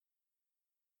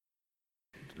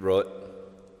Right.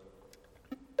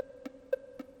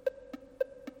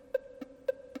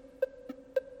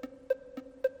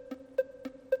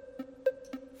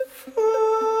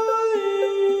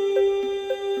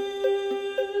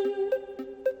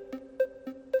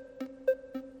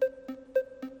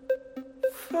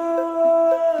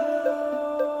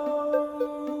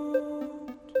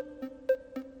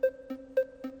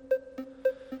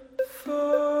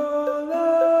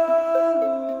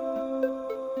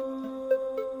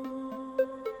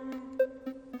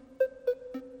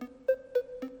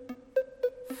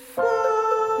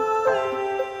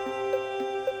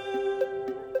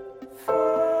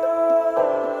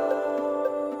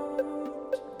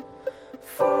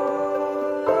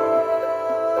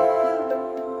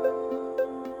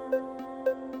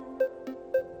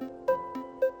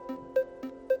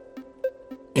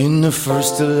 In the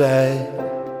first of light,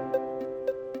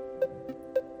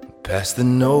 past the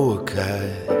Noah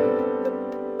kite,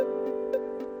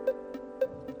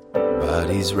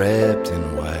 bodies wrapped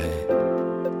in white.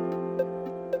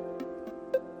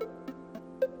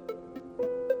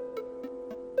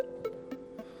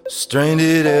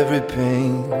 Stranded every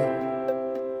pain,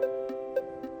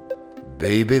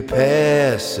 baby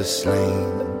past the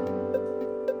slain.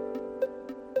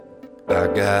 I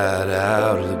got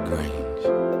out of the Grange.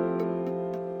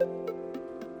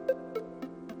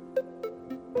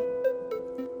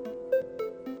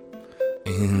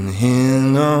 In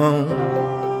Hinnon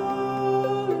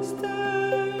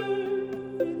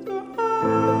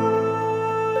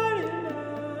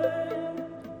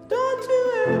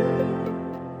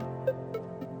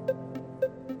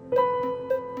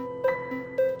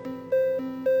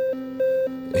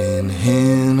in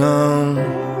Hinnon,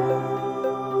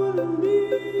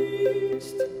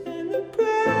 and the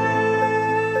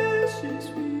precious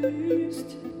feast,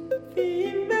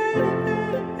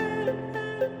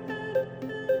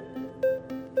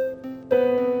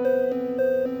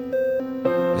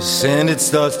 the sand it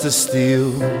starts to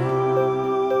steal,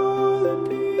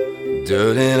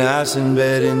 dirt and ice and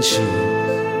bed and shoes.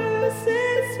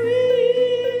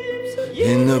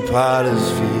 In the potter's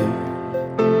field,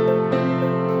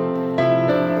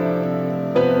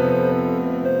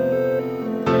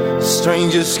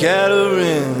 strangers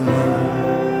scattering,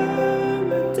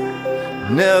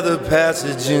 another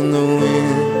passage in the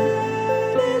wind,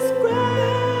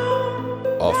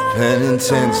 off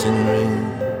penitence and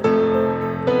ring.